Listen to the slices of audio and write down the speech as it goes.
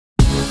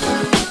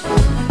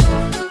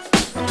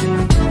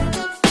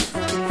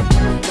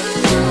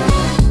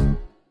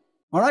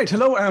All right.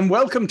 Hello and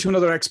welcome to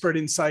another Expert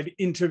Inside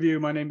interview.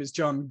 My name is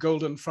John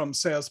Golden from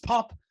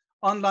SalesPOP,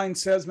 online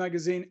sales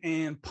magazine,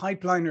 and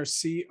Pipeliner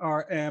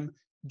CRM,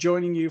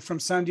 joining you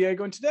from San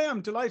Diego. And today I'm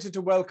delighted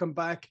to welcome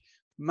back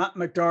Matt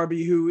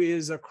McDarby, who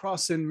is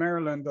across in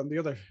Maryland on the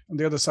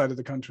other side of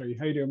the country.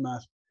 How you doing,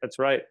 Matt? That's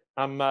right.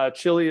 I'm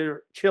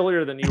chillier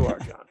than you are,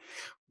 John.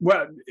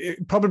 Well,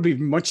 probably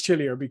much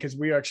chillier because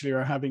we actually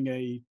are having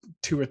a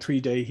 2 or 3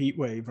 day heat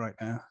wave right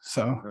now.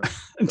 So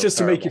just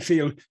to make you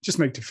feel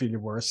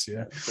worse.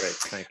 Yeah. Great.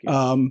 Thank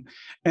you.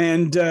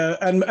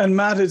 And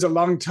Matt is a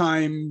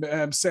longtime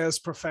sales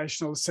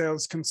professional,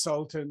 sales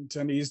consultant,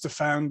 and he's the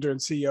founder and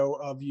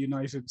CEO of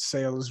United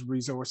Sales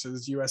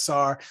Resources,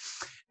 USR,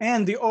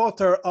 and the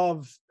author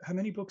of how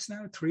many books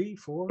now? 3,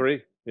 4?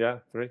 3. Yeah,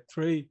 3.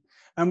 3.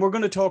 And we're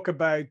going to talk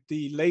about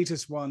the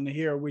latest one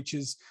here, which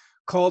is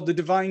called The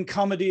Divine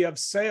Comedy of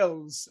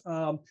Sales.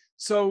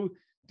 So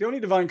the only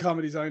Divine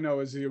Comedies I know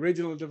is the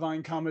original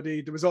Divine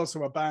Comedy. There was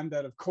also a band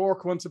out of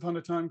Cork once upon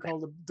a time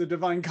called the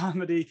Divine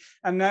Comedy.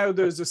 And now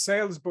there's a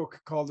sales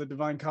book called The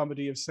Divine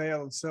Comedy of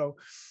Sales. So,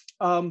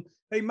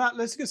 hey, Matt,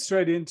 let's get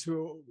straight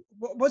into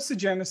what's the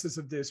genesis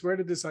of this? Where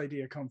did this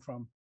idea come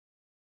from?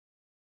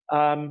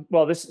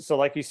 So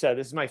like you said,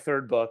 this is my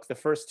 3rd book. The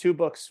first 2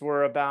 books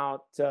were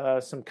about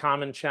some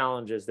common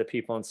challenges that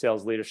people in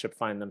sales leadership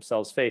find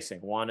themselves facing.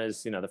 One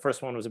is, the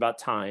first one was about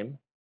time,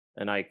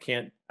 and I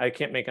can't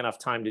make enough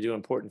time to do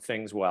important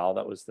things well.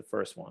 That was the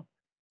first one.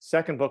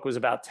 Second book was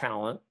about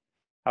talent.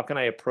 How can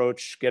I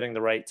approach getting the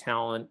right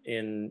talent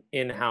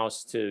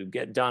in-house to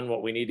get done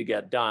what we need to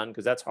get done?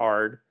 Because that's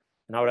hard.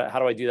 And how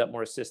do I do that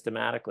more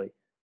systematically?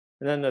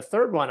 And then the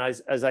third one,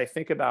 as I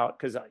think about,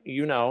 because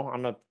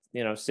I'm a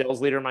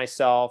sales leader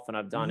myself, and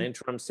I've done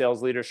interim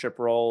sales leadership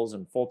roles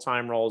and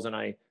full-time roles, and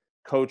I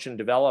coach and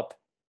develop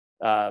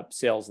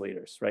sales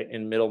leaders, right,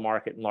 in middle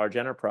market and large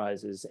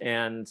enterprises.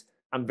 And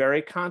I'm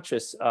very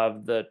conscious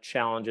of the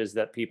challenges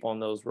that people in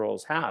those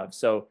roles have.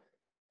 So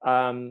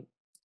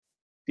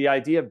the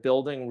idea of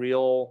building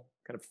real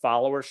kind of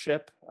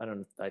followership,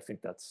 I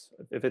think that's,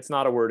 if it's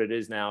not a word, it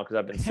is now, because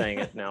I've been saying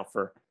it now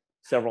for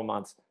several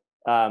months.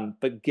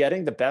 But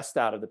getting the best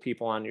out of the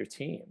people on your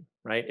team,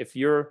 right?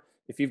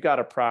 If you've got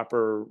a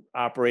proper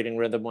operating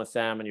rhythm with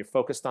them, and you're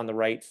focused on the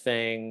right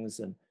things,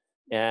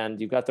 and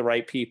you've got the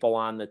right people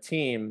on the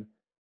team,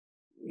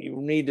 you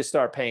need to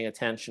start paying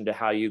attention to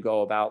how you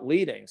go about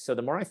leading. So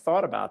the more I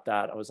thought about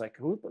that, I was like,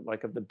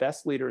 of the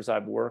best leaders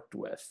I've worked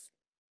with,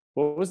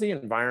 what was the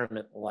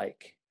environment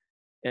like?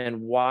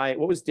 And what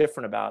was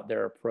different about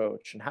their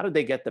approach? And how did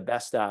they get the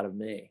best out of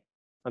me?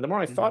 And the more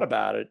I thought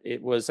about it,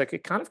 it was like,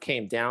 it kind of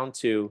came down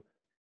to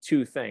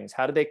 2 things.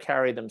 How did they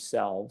carry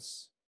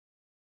themselves?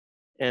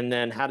 And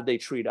then how did they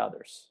treat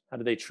others? How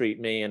did they treat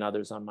me and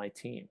others on my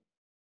team?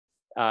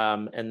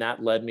 And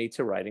that led me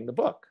to writing the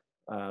book.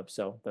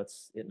 So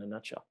that's it in a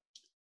nutshell.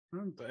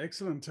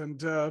 Excellent.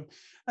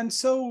 And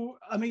so,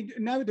 I mean,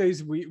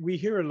 nowadays we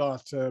hear a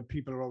lot,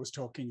 people are always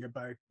talking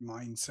about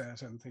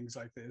mindset and things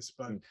like this,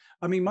 but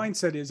I mean,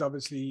 mindset is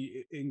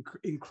obviously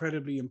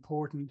incredibly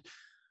important.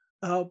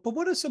 But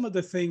what are some of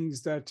the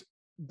things that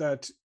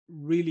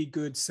really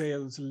good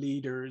sales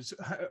leaders,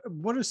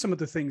 what are some of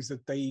the things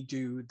that they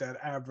do that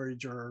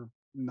average or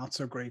not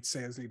so great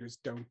sales leaders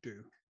don't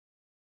do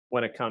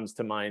when it comes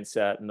to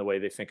mindset and the way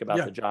they think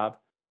about the job?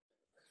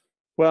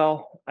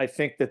 Well, I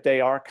think that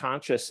they are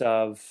conscious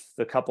of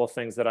the couple of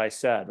things that I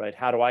said, right?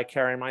 How do I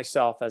carry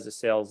myself as a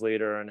sales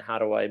leader, and how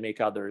do I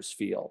make others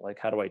feel? Like,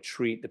 how do I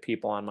treat the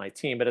people on my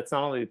team? But it's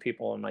not only the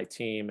people on my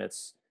team,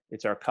 it's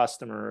our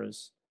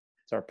customers,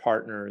 it's our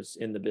partners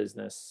in the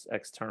business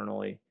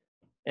externally.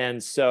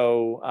 And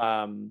so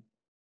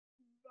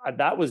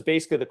that was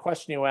basically the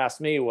question you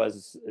asked me,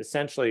 was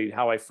essentially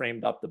how I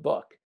framed up the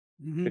book,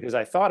 because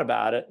I thought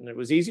about it, and it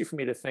was easy for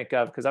me to think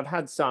of, because I've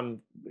had some,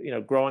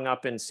 growing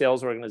up in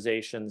sales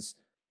organizations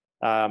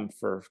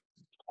for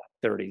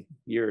 30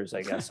 years,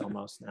 I guess,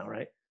 almost now,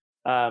 right?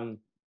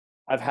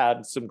 I've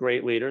had some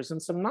great leaders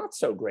and some not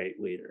so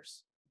great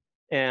leaders.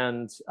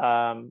 And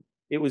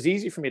it was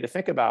easy for me to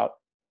think about,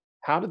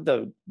 how did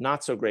the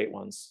not so great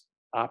ones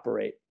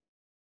operate?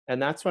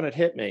 And that's when it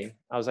hit me.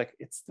 I was like,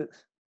 it's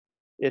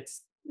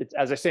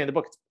as I say in the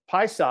book, it's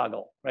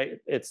Pisoggle, right?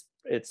 It's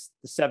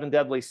the 7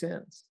 deadly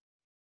sins.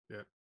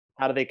 Yeah.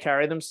 How do they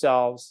carry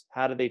themselves?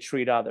 How do they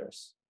treat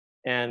others?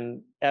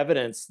 And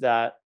evidence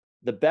that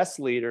the best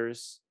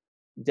leaders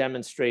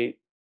demonstrate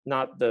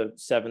not the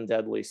 7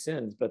 deadly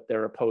sins, but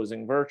their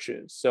opposing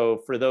virtues.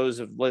 So for those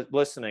of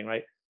listening,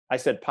 right? I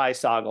said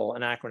Pisoggle,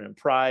 an acronym: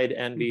 pride,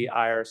 envy,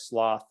 ire,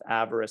 sloth,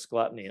 avarice,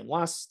 gluttony, and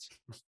lust.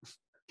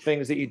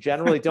 Things that you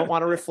generally don't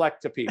want to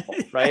reflect to people,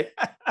 right?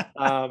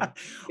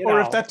 Or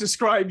if that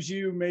describes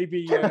you,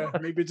 maybe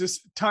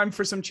just time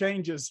for some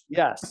changes.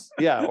 Yes,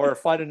 yeah, or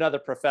find another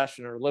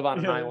profession, or live on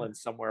an island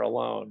somewhere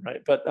alone,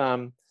 right?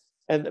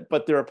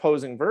 But their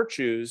opposing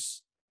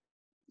virtues: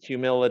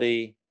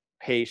 humility,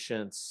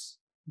 patience,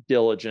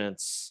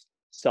 diligence,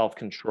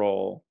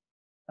 self-control,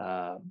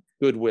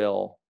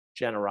 goodwill,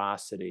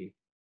 generosity,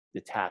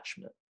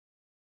 detachment,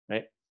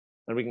 right?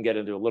 And we can get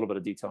into a little bit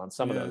of detail on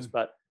some of those,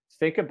 but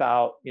think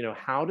about,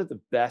 how do the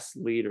best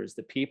leaders,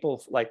 the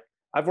people, like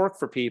I've worked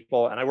for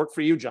people, and I worked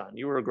for you, John.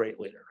 You were a great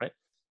leader, right?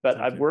 But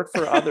Thank I've you. worked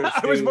for others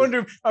I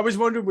was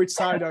wondering which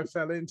side I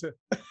fell into.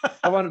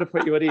 I wanted to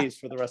put you at ease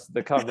for the rest of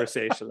the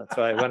conversation. That's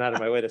why I went out of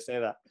my way to say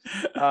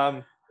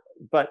that.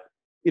 But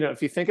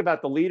if you think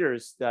about the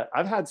leaders that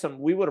I've had,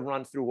 we would have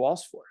run through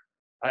walls for.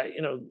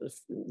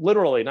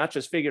 Literally, not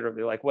just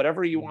figuratively, like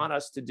whatever you want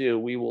us to do,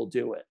 we will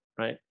do it,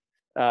 right?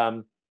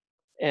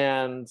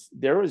 And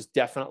there was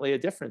definitely a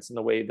difference in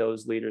the way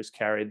those leaders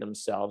carried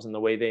themselves and the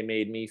way they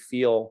made me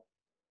feel.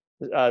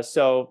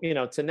 So,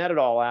 to net it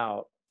all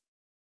out,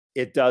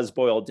 it does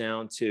boil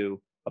down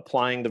to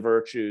applying the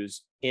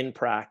virtues in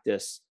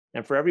practice.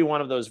 And for every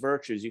one of those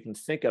virtues, you can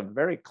think of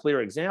very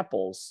clear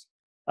examples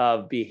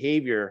of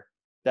behavior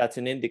that's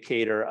an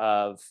indicator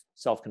of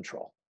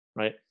self-control,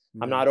 right?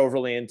 I'm not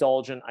overly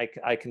indulgent.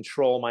 I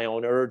control my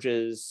own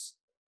urges.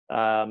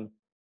 And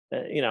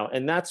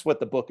that's what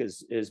the book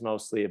is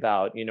mostly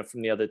about.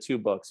 From the other two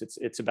books,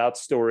 it's about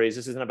stories.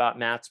 This isn't about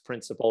Matt's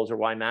principles or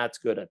why Matt's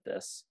good at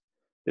this.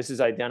 This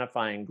is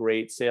identifying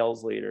great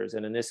sales leaders,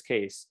 and in this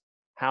case,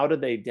 how do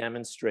they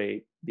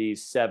demonstrate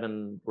these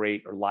 7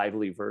 great or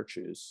lively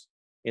virtues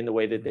in the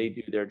way that they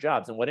do their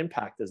jobs, and what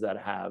impact does that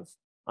have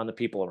on the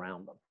people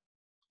around them?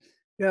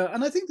 Yeah,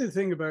 and I think the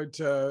thing about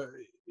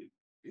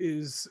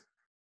is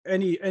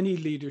any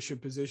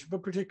leadership position,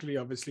 but particularly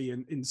obviously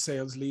in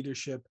sales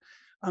leadership,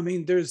 I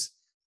mean,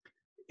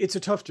 it's a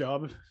tough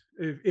job,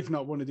 if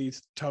not one of the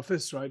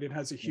toughest, right? It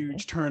has a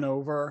huge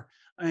turnover,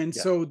 and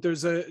so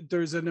there's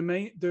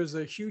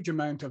a huge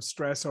amount of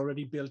stress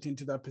already built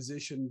into that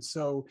position.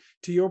 So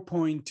to your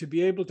point, to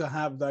be able to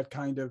have that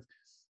kind of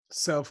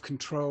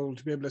self-control,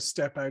 to be able to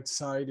step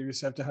outside of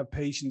yourself, to have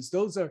patience,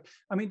 those are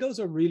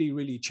really,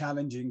 really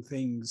challenging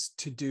things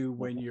to do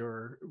when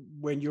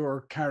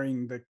you're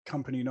carrying the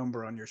company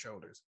number on your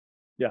shoulders.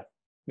 Yeah.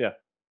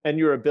 And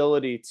your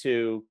ability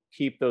to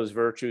keep those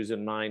virtues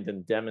in mind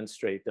and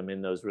demonstrate them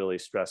in those really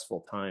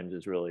stressful times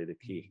is really the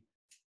key,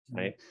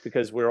 right?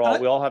 Because we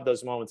all have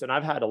those moments, and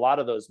I've had a lot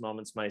of those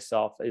moments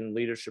myself in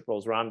leadership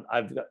roles where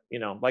I've got,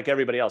 like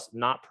everybody else,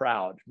 not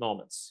proud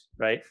moments,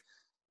 right?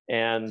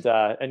 And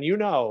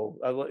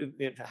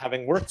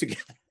having worked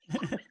together,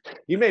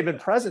 you may have been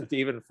present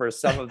even for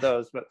some of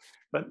those, but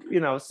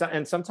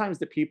and sometimes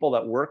the people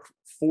that work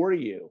for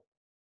you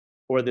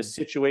or the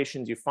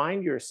situations you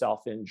find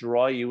yourself in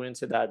draw you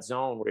into that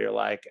zone where you're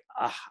like,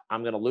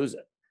 I'm going to lose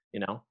it,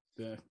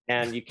 Yeah.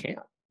 And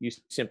you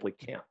simply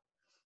can't.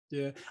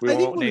 Yeah. We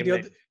won't name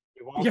names.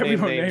 We won't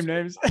name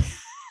names.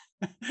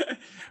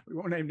 We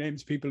won't name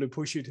names, people who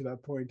push you to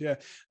that point. Yeah.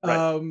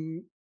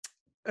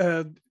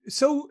 Right.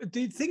 So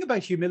the thing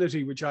about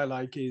humility, which I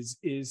like, is,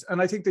 and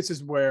I think this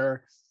is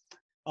where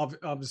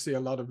obviously a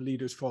lot of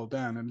leaders fall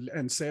down,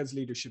 and sales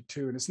leadership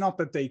too. And it's not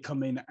that they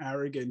come in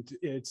arrogant.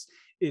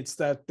 It's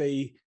that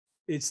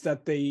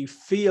they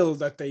feel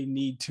that they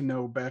need to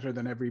know better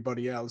than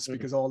everybody else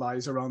because all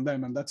eyes are on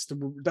them. And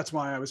that's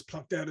why I was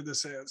plucked out of the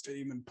sales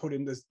team and put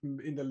in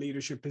the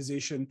leadership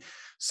position.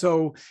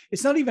 So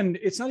it's not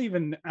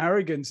even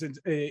arrogance.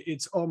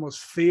 It's almost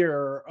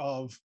fear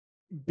of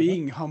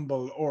being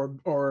humble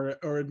or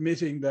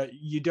admitting that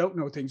you don't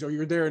know things, or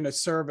you're there in a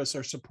service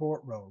or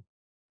support role.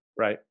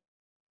 Right.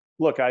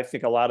 Look, I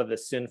think a lot of the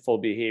sinful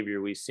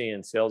behavior we see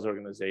in sales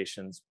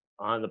organizations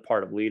on the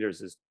part of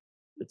leaders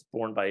it's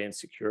born by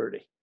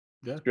insecurity.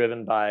 Yeah. It's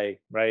driven by,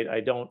 right? I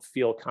don't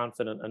feel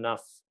confident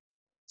enough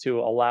to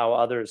allow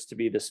others to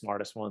be the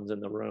smartest ones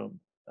in the room.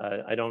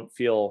 I don't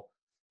feel,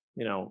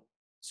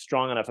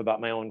 strong enough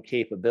about my own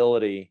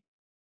capability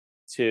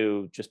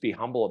to just be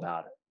humble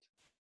about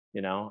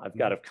it. I've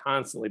got to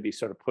constantly be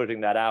sort of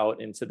putting that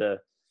out into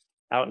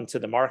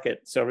the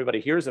market so everybody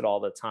hears it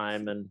all the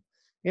time. And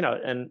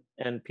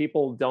and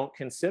people don't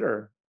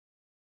consider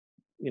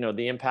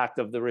the impact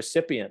of the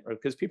recipient, or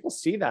because people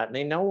see that and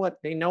they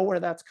know where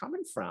that's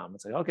coming from.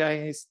 It's like,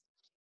 okay,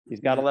 he's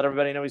got to let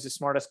everybody know he's the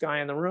smartest guy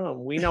in the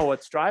room. We know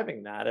what's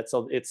driving that.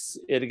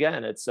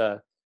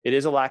 It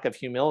is a lack of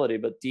humility,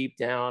 but deep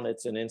down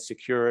it's an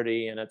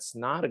insecurity, and it's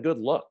not a good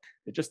look.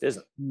 It just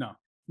isn't. No,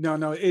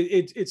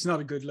 it's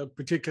not a good look,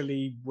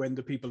 particularly when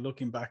the people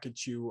looking back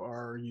at you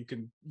are, you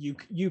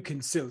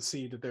can still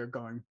see that they're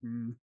going,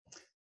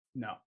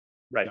 no.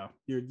 Right. No,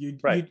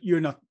 you're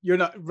not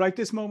right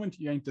this moment.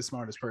 You ain't the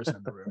smartest person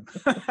in the room.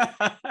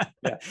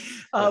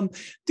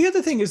 The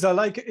other thing is I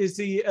like is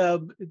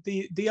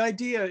the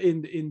idea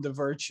in the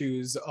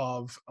virtues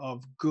of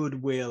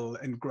goodwill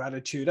and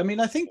gratitude. I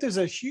mean, I think there's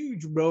a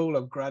huge role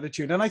of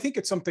gratitude, and I think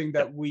it's something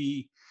that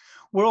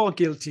we're all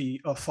guilty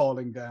of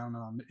falling down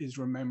on, is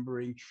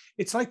remembering.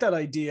 It's like that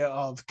idea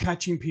of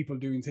catching people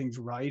doing things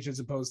right as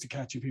opposed to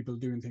catching people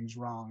doing things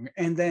wrong.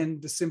 And then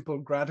the simple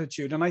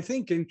gratitude. And I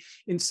think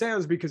in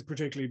sales,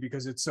 particularly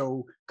because it's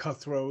so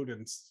cutthroat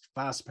and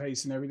fast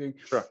paced and everything,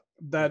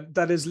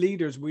 that as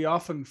leaders, we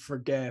often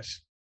forget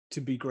to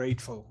be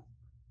grateful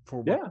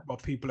for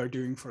what people are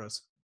doing for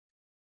us.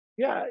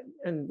 Yeah.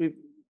 And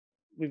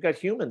we've got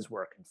humans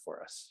working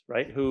for us,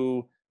 right?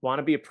 Who want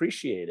to be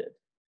appreciated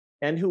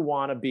and who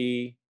want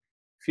to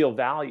feel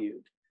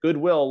valued.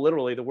 Goodwill,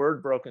 literally the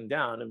word broken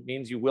down, it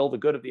means you will the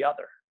good of the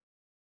other,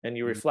 and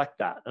you reflect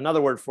that.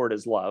 Another word for it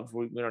is love.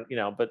 We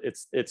don't, but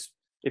it's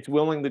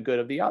willing the good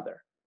of the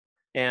other.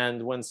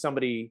 And when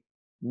somebody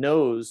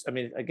knows, I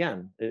mean,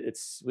 again,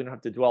 we don't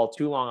have to dwell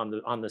too long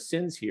on the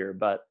sins here,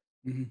 but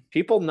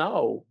people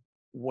know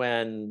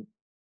when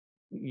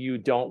you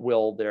don't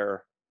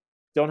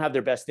have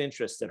their best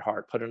interests at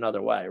heart, put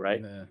another way,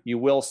 right? Yeah. You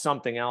will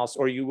something else,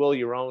 or you will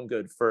your own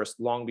good first,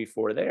 long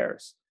before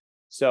theirs.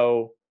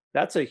 So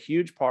that's a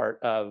huge part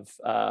of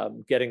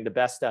getting the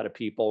best out of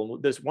people.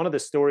 There's one of the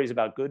stories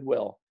about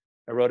goodwill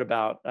I wrote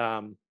about.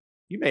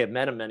 You may have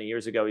met him many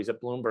years ago. He's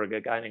at Bloomberg,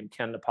 a guy named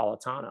Ken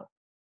Napolitano.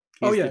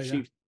 Oh He's yeah, the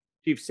yeah.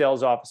 chief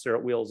sales officer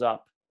at Wheels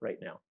Up right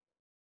now,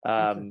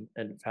 Okay.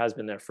 and has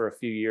been there for a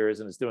few years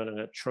and is doing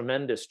a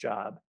tremendous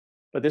job.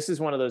 But this is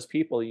one of those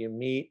people you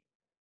meet,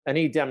 and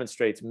he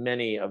demonstrates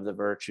many of the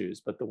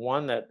virtues. But the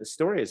one that the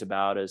story is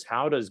about is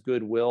how does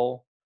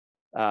goodwill,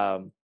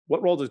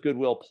 what role does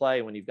goodwill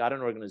play when you've got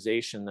an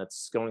organization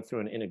that's going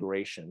through an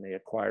integration? They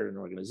acquired an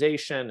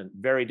organization and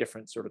very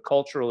different sort of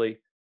culturally.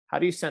 How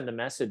do you send a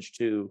message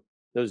to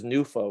those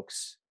new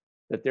folks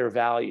that they're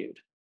valued,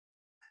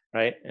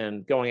 right?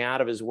 And going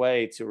out of his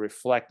way to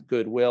reflect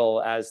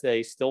goodwill as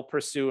they still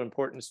pursue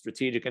important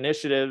strategic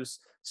initiatives,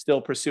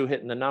 still pursue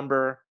hitting the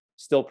number,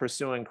 still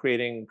pursuing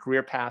creating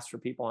career paths for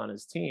people on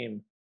his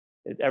team.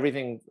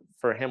 Everything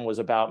for him was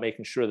about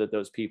making sure that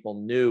those people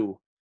knew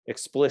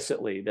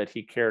explicitly that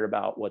he cared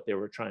about what they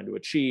were trying to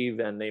achieve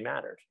and they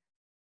mattered.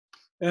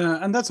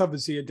 And that's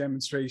obviously a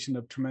demonstration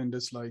of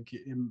tremendous,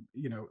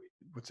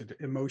 what's it,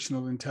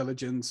 emotional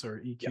intelligence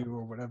or EQ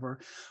or whatever.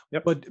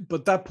 Yep.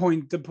 But the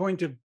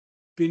point of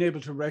being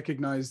able to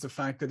recognize the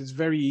fact that it's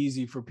very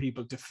easy for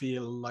people to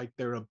feel like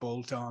they're a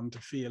bolt-on, to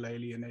feel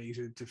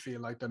alienated, to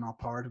feel like they're not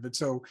part of it.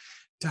 So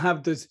to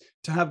have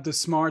the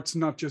smarts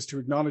not just to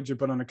acknowledge it,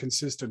 but on a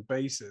consistent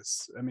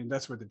basis, I mean,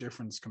 that's where the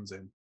difference comes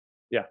in.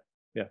 Yeah.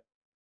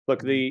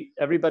 Look,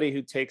 everybody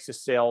who takes a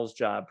sales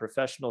job,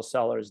 professional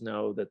sellers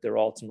know that they're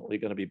ultimately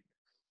going to be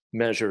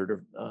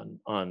measured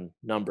on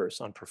numbers,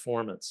 on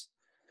performance.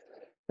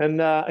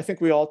 And I think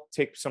we all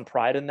take some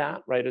pride in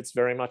that, right? It's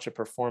very much a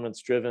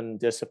performance-driven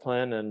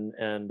discipline,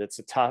 and it's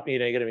a tough, you're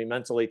going to be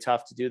mentally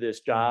tough to do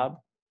this job.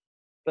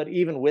 But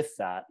even with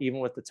that, even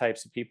with the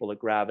types of people that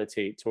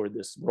gravitate toward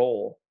this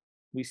role,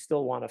 we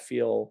still want to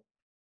feel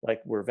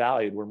like we're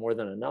valued. We're more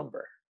than a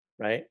number,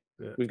 right?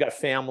 Yeah. We've got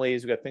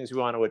families, we've got things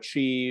we want to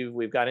achieve,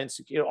 we've got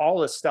all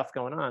this stuff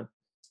going on.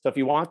 So if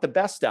you want the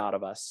best out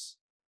of us,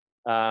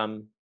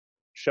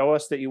 show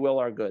us that you will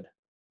our good.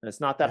 And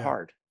it's not that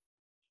hard.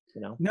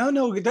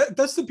 No,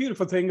 that's the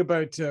beautiful thing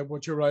about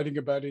what you're writing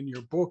about in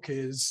your book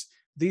is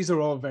these are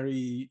all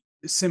very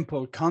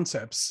simple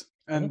concepts.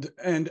 And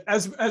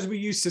as we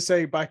used to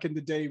say back in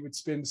the day with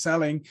spin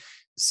selling,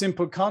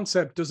 simple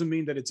concept doesn't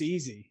mean that it's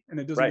easy, and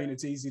it doesn't mean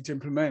it's easy to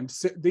implement.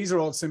 These are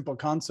all simple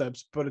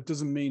concepts, but it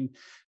doesn't mean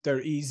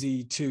they're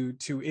easy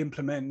to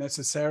implement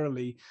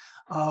necessarily.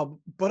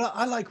 But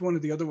I like one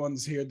of the other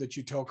ones here that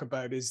you talk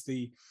about is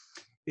the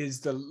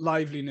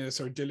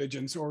liveliness or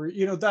diligence, or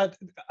that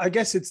I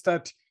guess it's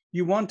that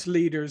you want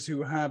leaders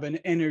who have an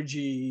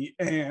energy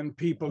and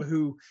people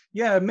who,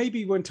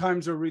 maybe when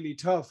times are really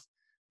tough,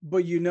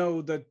 but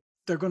that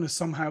they're going to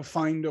somehow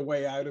find a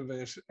way out of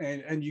it,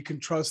 and you can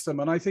trust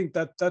them. And I think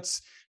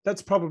that's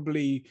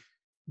probably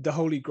the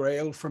holy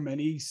grail for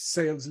many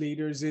sales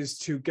leaders, is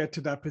to get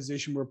to that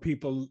position where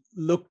people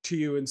look to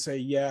you and say,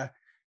 yeah,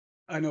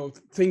 I know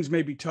things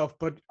may be tough,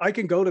 but I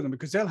can go to them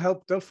because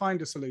they'll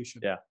find a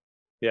solution.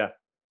 Yeah.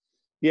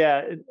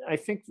 I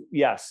think,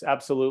 yes,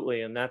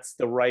 absolutely. And that's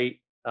the right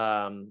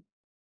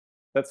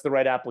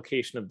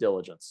application of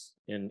diligence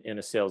in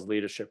a sales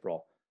leadership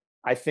role.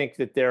 I think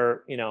that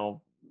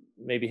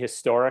maybe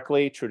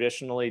historically,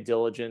 traditionally,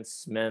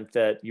 diligence meant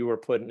that you were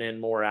putting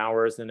in more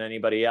hours than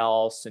anybody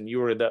else, and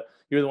you're the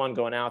one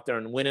going out there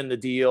and winning the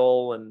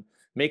deal and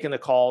making the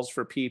calls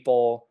for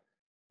people.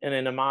 And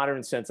in a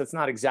modern sense, that's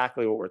not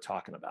exactly what we're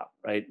talking about,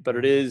 right?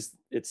 But it's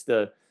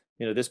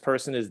this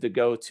person is the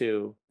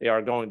go-to. They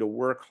are going to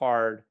work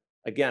hard,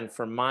 again,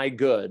 for my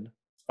good.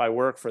 If I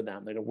work for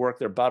them, they're going to work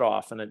their butt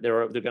off, and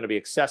they're going to be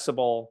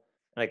accessible,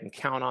 and I can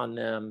count on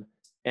them.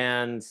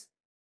 And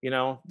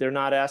they're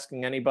not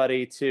asking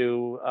anybody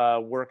to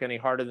work any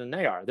harder than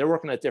they are. They're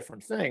working at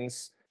different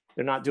things.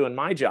 They're not doing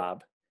my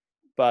job,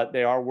 but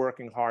they are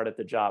working hard at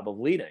the job of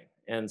leading.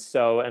 And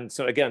so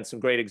again, some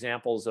great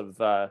examples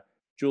of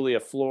Julia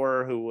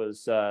Floor, who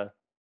was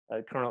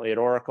currently at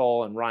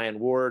Oracle, and Ryan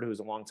Ward, who's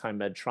a longtime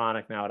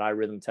Medtronic, now at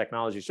iRhythm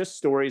Technologies. Just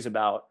stories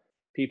about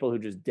people who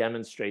just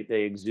demonstrate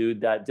they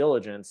exude that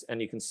diligence,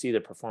 and you can see the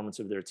performance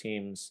of their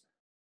teams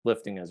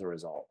lifting as a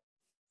result.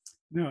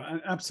 No,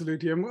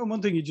 absolutely. And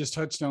one thing you just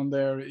touched on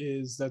there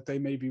is that they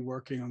may be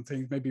working on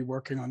things, maybe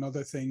working on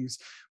other things,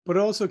 but it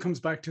also comes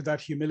back to that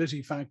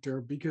humility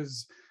factor,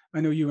 because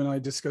I know you and I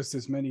discussed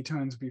this many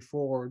times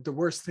before. The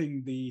worst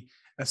thing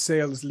a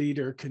sales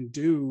leader can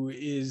do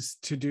is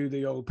to do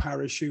the old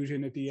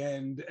parachuting at the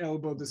end,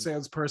 elbow the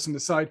salesperson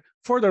aside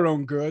for their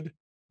own good,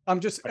 I'm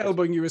just Right.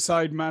 elbowing you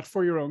aside, Matt,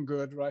 for your own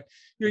good, right?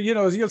 You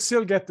know, you'll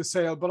still get the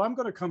sale, but I'm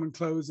going to come and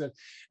close it.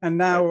 And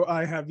Right. now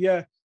I have,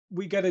 yeah,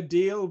 we get a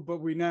deal,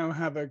 but we now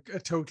have a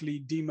totally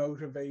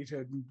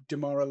demotivated,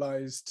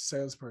 demoralized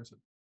salesperson.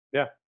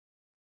 Yeah.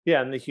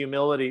 Yeah. And the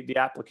humility, the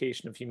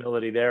application of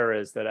humility there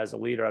is that as a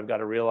leader, I've got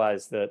to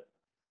realize that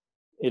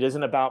it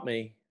isn't about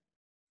me.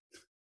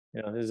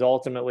 You know, this is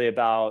ultimately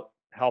about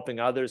helping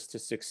others to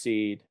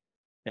succeed,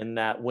 and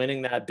that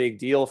winning that big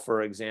deal,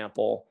 for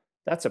example,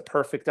 that's a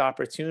perfect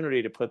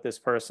opportunity to put this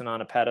person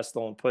on a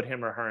pedestal and put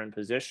him or her in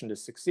position to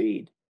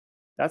succeed.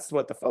 That's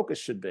what the focus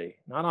should be,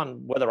 not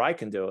on whether I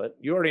can do it.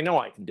 You already know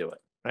I can do it,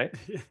 right?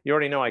 You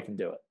already know I can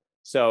do it.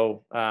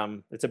 So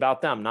it's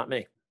about them, not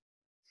me.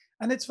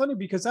 And it's funny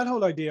because that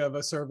whole idea of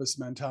a service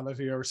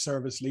mentality or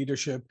service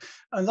leadership,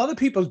 a lot of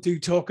people do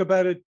talk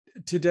about it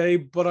today,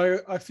 but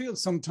I feel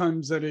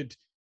sometimes that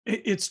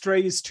it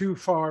strays too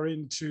far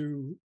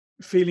into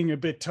feeling a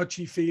bit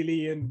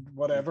touchy-feely and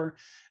whatever,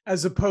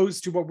 as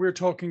opposed to what we're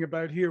talking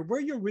about here, where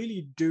you're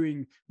really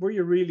doing, where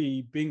you're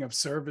really being of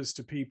service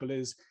to people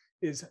is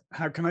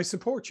how can I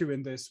support you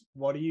in this?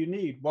 What do you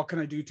need? What can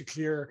I do to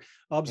clear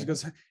Mhm.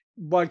 obstacles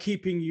while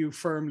keeping you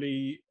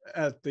firmly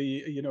at the,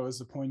 you know, as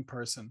the point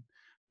person?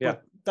 Yeah,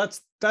 But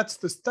that's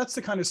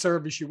the kind of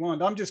service you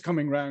want. I'm just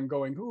coming around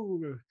going,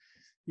 "Ooh,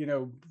 you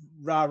know,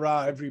 rah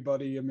rah,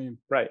 everybody." I mean,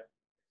 right.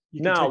 you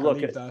can Now, take or look,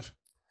 leave that.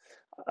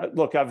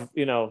 look, I've,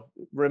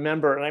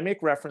 remember, and I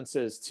make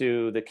references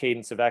to the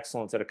cadence of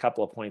excellence at a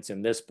couple of points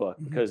in this book,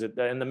 Mhm. because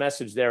and the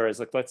message there is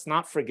like, let's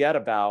not forget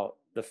about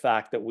the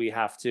fact that we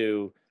have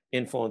to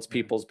influence Yeah.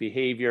 people's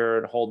behavior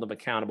and hold them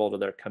accountable to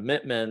their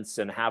commitments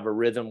and have a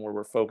rhythm where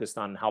we're focused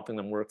on helping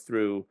them work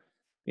through,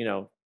 you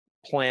know,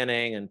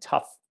 planning and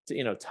tough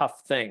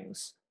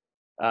things.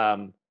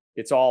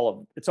 It's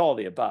all of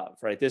the above,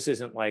 right? This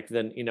isn't like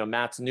then,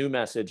 Matt's new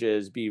message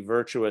is be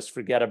virtuous,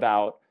 forget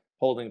about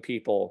holding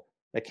people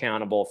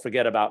accountable,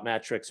 forget about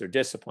metrics or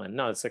discipline.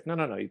 No, it's like, no,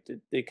 no, no.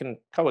 They can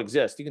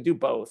coexist. You can do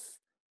both.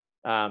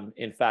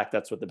 In fact,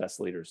 that's what the best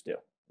leaders do,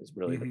 is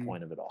really the Mhm.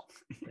 point of it all.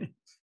 Right?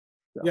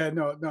 So, Yeah,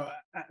 no, no,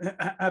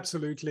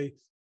 absolutely.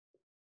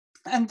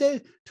 And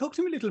talk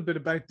to me a little bit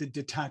about the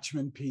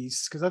detachment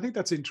piece, because I think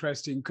that's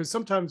interesting. Because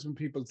sometimes when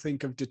people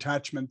think of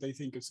detachment, they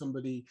think of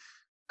somebody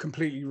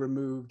completely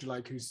removed,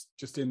 like who's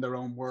just in their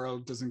own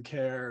world, doesn't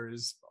care,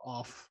 is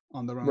off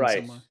on their own right.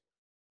 somewhere.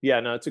 Yeah,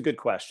 no, it's a good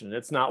question.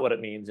 It's not what it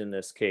means in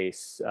this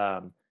case.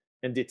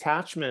 And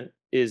detachment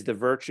is the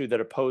virtue that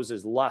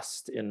opposes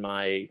lust in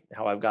my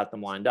how I've got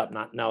them lined up.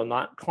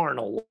 Not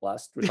carnal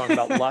lust. We're talking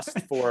about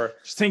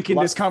Just thinking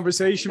this lust.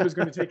 conversation was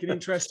going to take an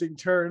interesting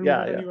turn,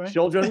 Yeah, but yeah. anyway.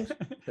 Children,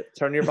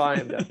 turn your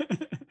volume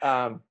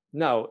down.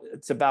 No,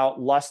 it's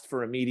about lust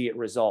for immediate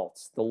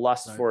results. The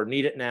lust Right. for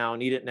need it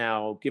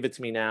now, give it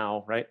to me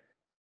now, right?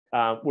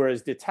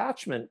 Whereas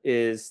detachment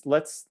is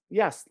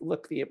yes,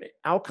 look, the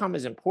outcome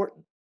is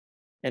important,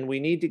 and we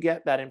need to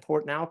get that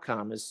important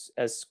outcome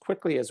as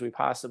quickly as we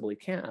possibly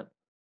can.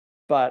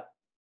 But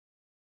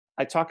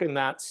I talk in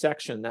that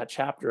section, that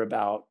chapter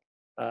about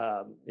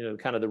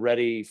kind of the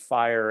ready,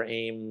 fire,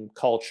 aim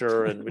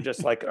culture, and we're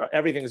just like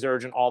everything's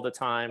urgent all the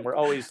time. We're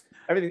always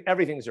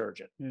everything's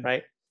urgent, Yeah.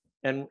 right?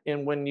 And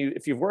when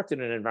if you've worked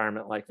in an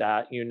environment like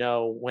that,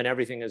 when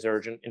everything is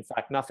urgent. In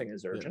fact, nothing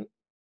is Yeah. urgent,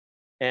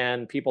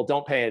 and people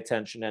don't pay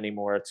attention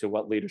anymore to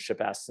what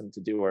leadership asks them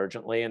to do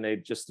urgently, and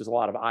there's a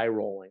lot of eye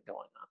rolling going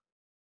on.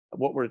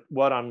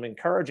 What I'm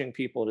encouraging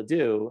people to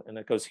do, and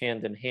it goes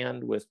hand in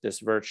hand with this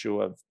virtue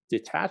of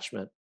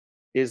detachment,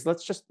 is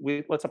let's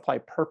apply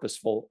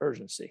purposeful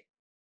urgency.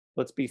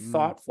 Let's be Mm,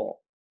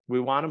 thoughtful.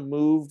 We want to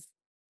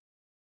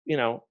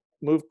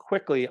move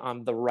quickly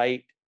on the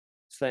right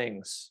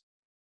things.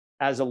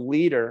 As a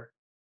leader,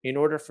 in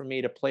order for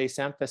me to place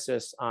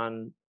emphasis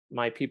on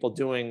my people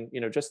doing,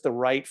 just the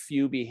right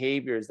few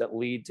behaviors that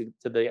lead to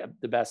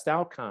the best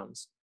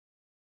outcomes,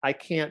 I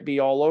can't be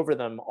all over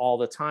them all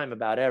the time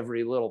about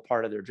every little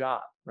part of their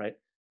job, right?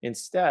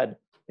 Instead,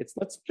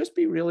 let's just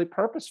be really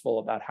purposeful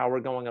about how we're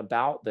going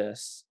about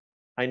this.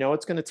 I know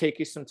it's going to take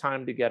you some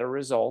time to get a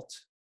result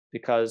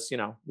because,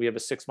 we have a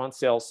 6-month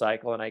sales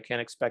cycle and I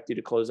can't expect you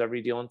to close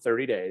every deal in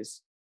 30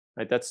 days,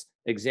 right? That's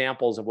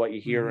examples of what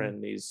you hear mhm.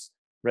 in these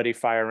ready,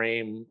 fire,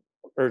 aim,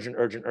 urgent,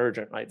 urgent,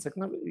 urgent, right? It's like,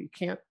 no, you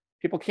can't,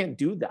 people can't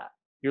do that.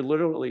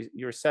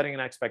 You're setting an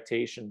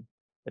expectation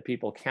that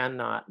people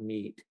cannot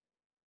meet.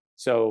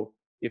 So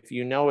if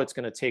you know it's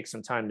going to take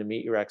some time to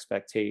meet your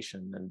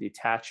expectation, then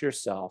detach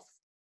yourself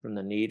from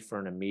the need for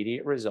an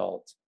immediate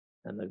result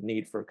and the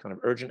need for kind of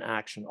urgent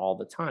action all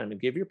the time, and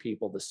give your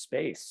people the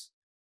space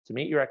to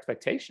meet your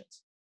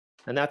expectations.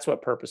 And that's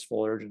what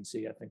purposeful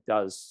urgency, I think,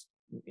 does,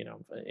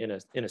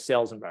 in a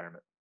sales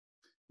environment.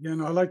 Yeah,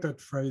 no, I like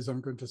that phrase.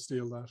 I'm going to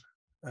steal that.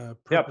 Yeah,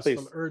 Purposeful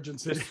please.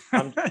 urgency. Just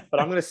but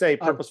I'm going to say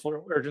um,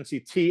 purposeful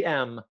urgency,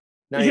 TM.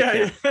 Now you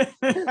yeah, can.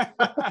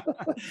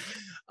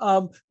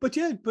 yeah. But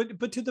yeah,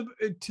 but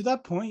to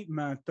that point,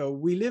 Matt, though,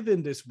 we live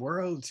in this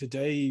world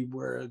today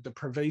where the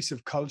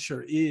pervasive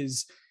culture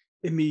is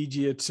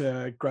immediate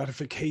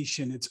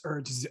gratification. It's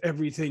urges,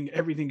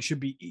 everything should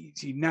be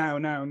easy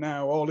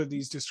now, all of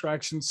these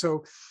distractions.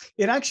 So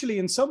it actually,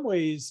 in some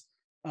ways,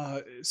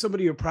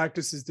 somebody who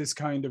practices this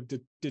kind of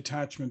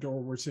detachment,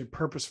 or we'll say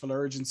purposeful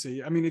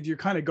urgency, I mean, if you're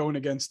kind of going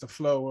against the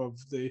flow of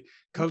the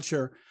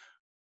culture,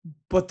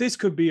 but this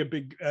could be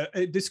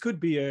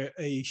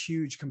a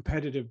huge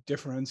competitive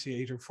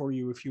differentiator for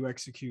you if you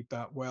execute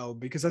that well,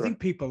 because I think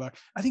people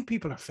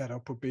are fed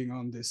up with being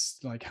on this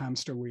like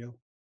hamster wheel.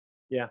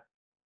 Yeah.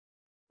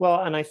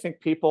 Well, and I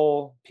think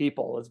people,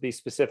 let's be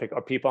specific,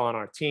 are people on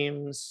our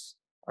teams,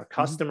 our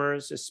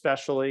customers,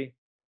 especially,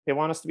 they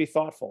want us to be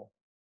thoughtful,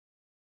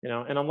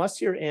 and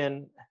unless you're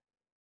in,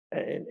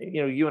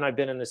 you and I've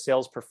been in the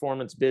sales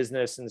performance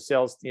business and the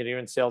sales, you're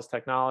in sales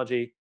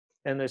technology,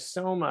 and there's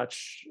so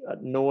much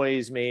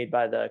noise made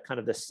by the kind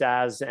of the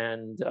SaaS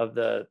end of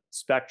the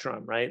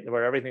spectrum, right?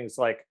 Where everything's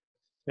like,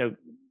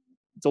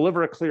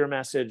 deliver a clear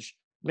message,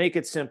 make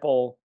it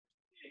simple,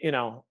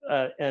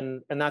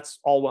 and that's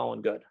all well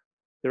and good.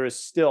 There is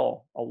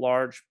still a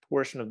large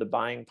portion of the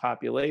buying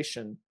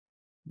population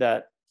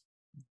that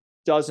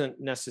doesn't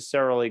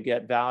necessarily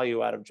get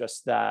value out of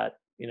just that,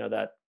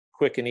 that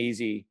quick and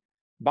easy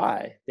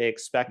buy. They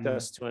expect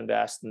us to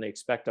invest, and they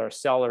expect our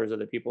sellers, or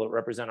the people that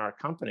represent our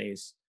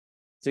companies,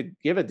 to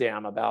give a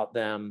damn about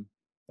them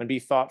and be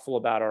thoughtful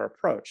about our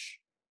approach.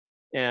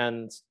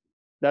 And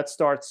that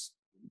starts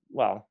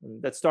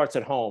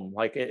at home.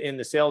 Like in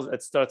the sales,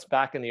 it starts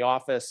back in the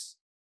office.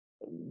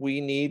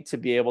 We need to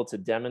be able to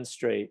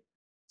demonstrate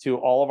to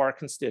all of our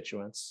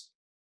constituents,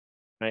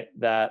 right,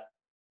 that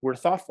we're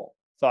thoughtful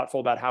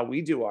about how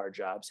we do our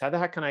jobs. How the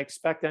heck can I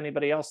expect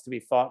anybody else to be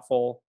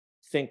thoughtful,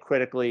 think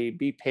critically,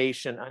 be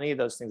patient, any of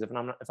those things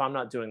if I'm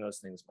not doing those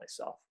things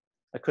myself?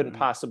 I couldn't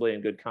possibly in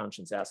good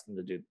conscience ask them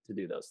to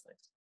do those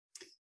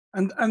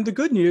things. And the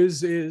good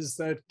news is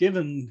that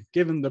given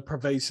the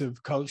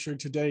pervasive culture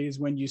today, is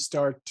when you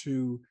start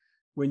to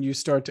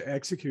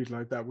execute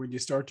like that, when you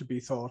start to be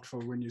thoughtful,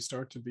 when you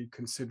start to be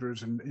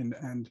considerate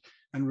and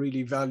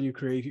really value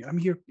creating, I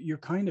mean, you're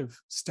kind of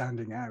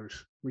standing out,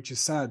 which is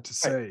sad to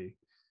say.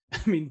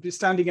 I mean,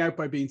 standing out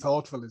by being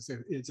thoughtful is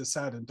a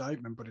sad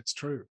indictment, but it's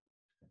true.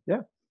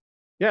 Yeah.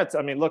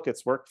 Look,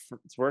 it's worked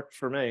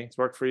for me. It's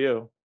worked for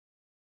you.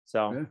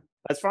 So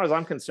as far as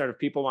I'm concerned, if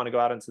people want to go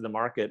out into the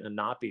market and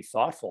not be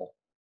thoughtful,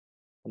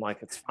 I'm like,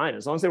 it's fine.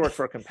 As long as they work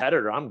for a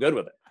competitor, I'm good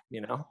with it,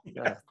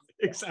 Yeah,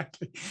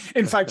 exactly.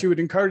 In fact, you would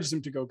encourage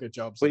them to go get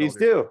jobs. Please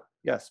do.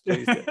 Yes,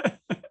 please do.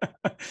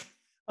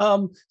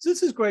 So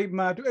this is great,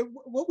 Matt.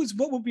 What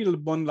would be the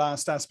one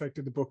last aspect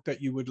of the book that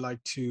you would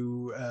like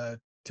to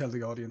tell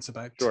the audience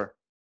about? Sure.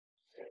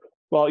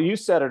 Well, you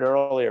said it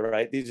earlier,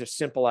 right? These are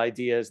simple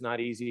ideas, not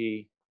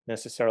easy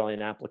necessarily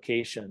in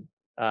application.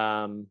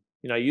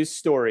 I use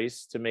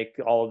stories to make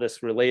all of this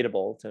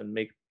relatable, to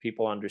make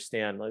people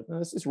understand, like,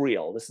 this is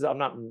real. I'm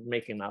not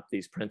making up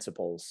these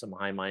principles, some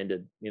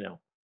high-minded,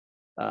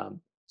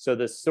 so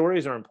the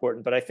stories are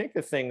important. But I think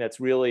the thing that's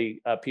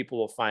really people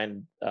will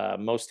find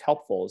most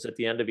helpful is at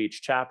the end of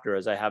each chapter,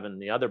 as I have in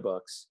the other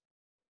books,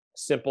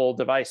 simple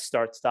device: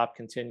 start, stop,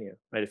 continue,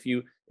 right?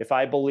 If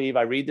I believe,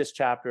 I read this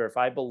chapter, if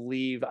I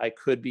believe I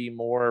could be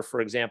more, for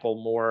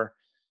example, more,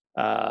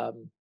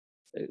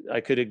 I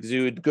could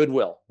exude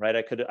goodwill, right?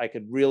 I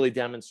could really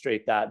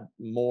demonstrate that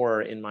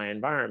more in my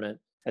environment.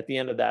 At the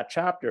end of that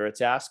chapter, it's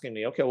asking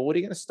me, okay, well, what are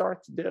you going to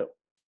start to do?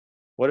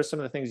 What are some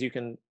of the things you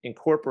can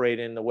incorporate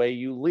in the way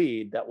you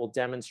lead that will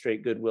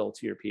demonstrate goodwill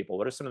to your people?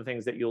 What are some of the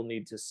things that you'll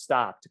need to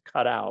stop, to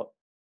cut out,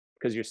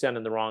 because you're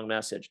sending the wrong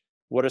message?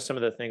 What are some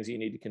of the things you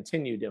need to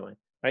continue doing,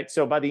 right?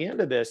 So by the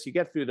end of this, you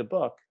get through the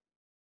book,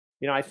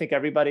 I think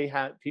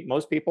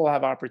most people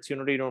have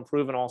opportunity to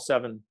improve in all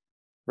 7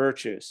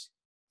 virtues.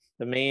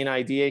 The main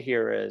idea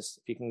here is,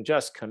 if you can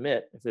just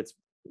commit, if it's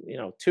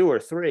 2 or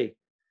 3,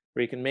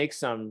 where you can make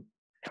some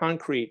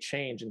concrete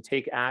change and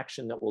take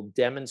action that will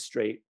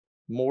demonstrate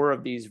more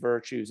of these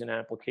virtues in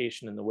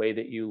application in the way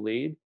that you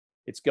lead,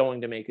 it's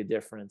going to make a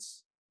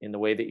difference in the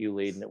way that you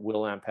lead, and it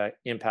will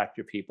impact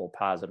your people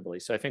positively.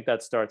 So I think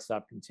that start,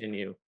 stop,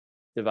 continue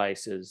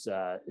device is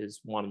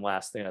one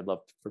last thing I'd love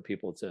for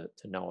people to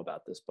know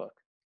about this book.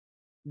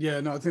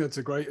 Yeah, no, I think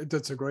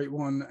that's a great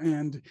one.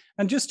 And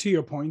just to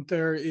your point,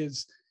 there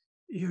is,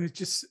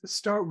 just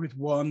start with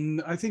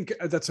one. I think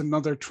that's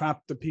another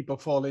trap that people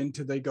fall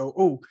into. They go,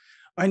 oh,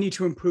 I need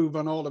to improve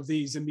on all of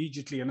these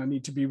immediately, and I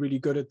need to be really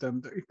good at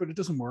them. But it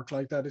doesn't work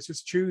like that. It's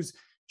just choose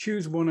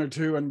 1 or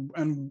 2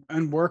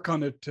 and work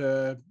on it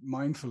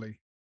mindfully.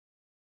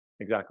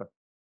 Exactly.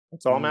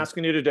 That's all I'm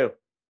asking you to do.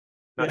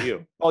 Not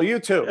you. Oh, you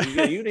too.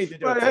 You need to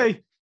do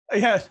it.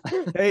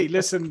 Hey,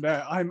 listen,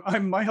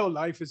 my whole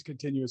life is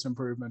continuous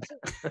improvement.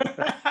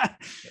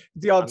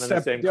 The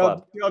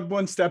odd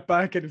one step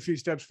back and a few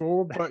steps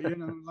forward, but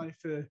life.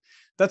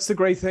 That's the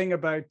great thing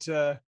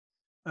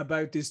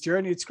about this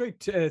journey. It's a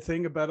great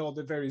thing about all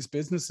the various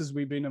businesses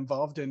we've been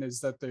involved in,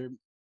 is that they're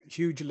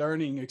huge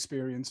learning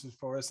experiences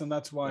for us, and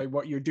that's why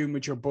what you're doing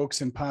with your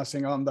books and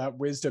passing on that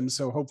wisdom,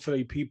 so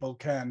hopefully people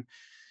can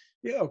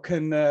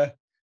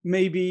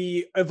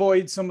maybe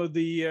avoid some of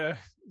the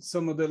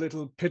some of the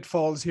little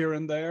pitfalls here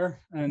and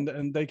there,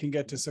 and they can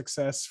get to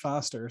success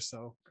faster.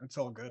 So it's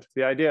all good.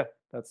 The idea.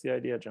 That's the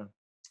idea, John.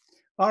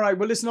 All right.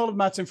 Well, listen, all of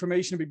Matt's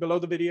information will be below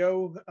the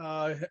video,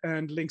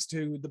 and links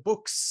to the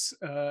books.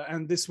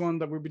 And this one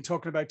that we've been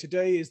talking about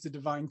today is The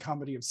Divine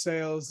Comedy of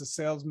Sales, the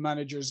Sales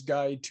Manager's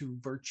Guide to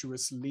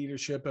Virtuous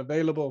Leadership,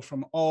 available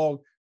from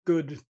all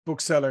good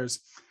booksellers.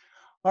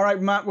 All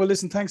right, Matt. Well,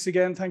 listen, thanks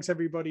again. Thanks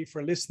everybody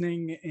for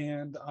listening,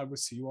 and I will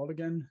see you all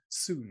again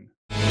soon.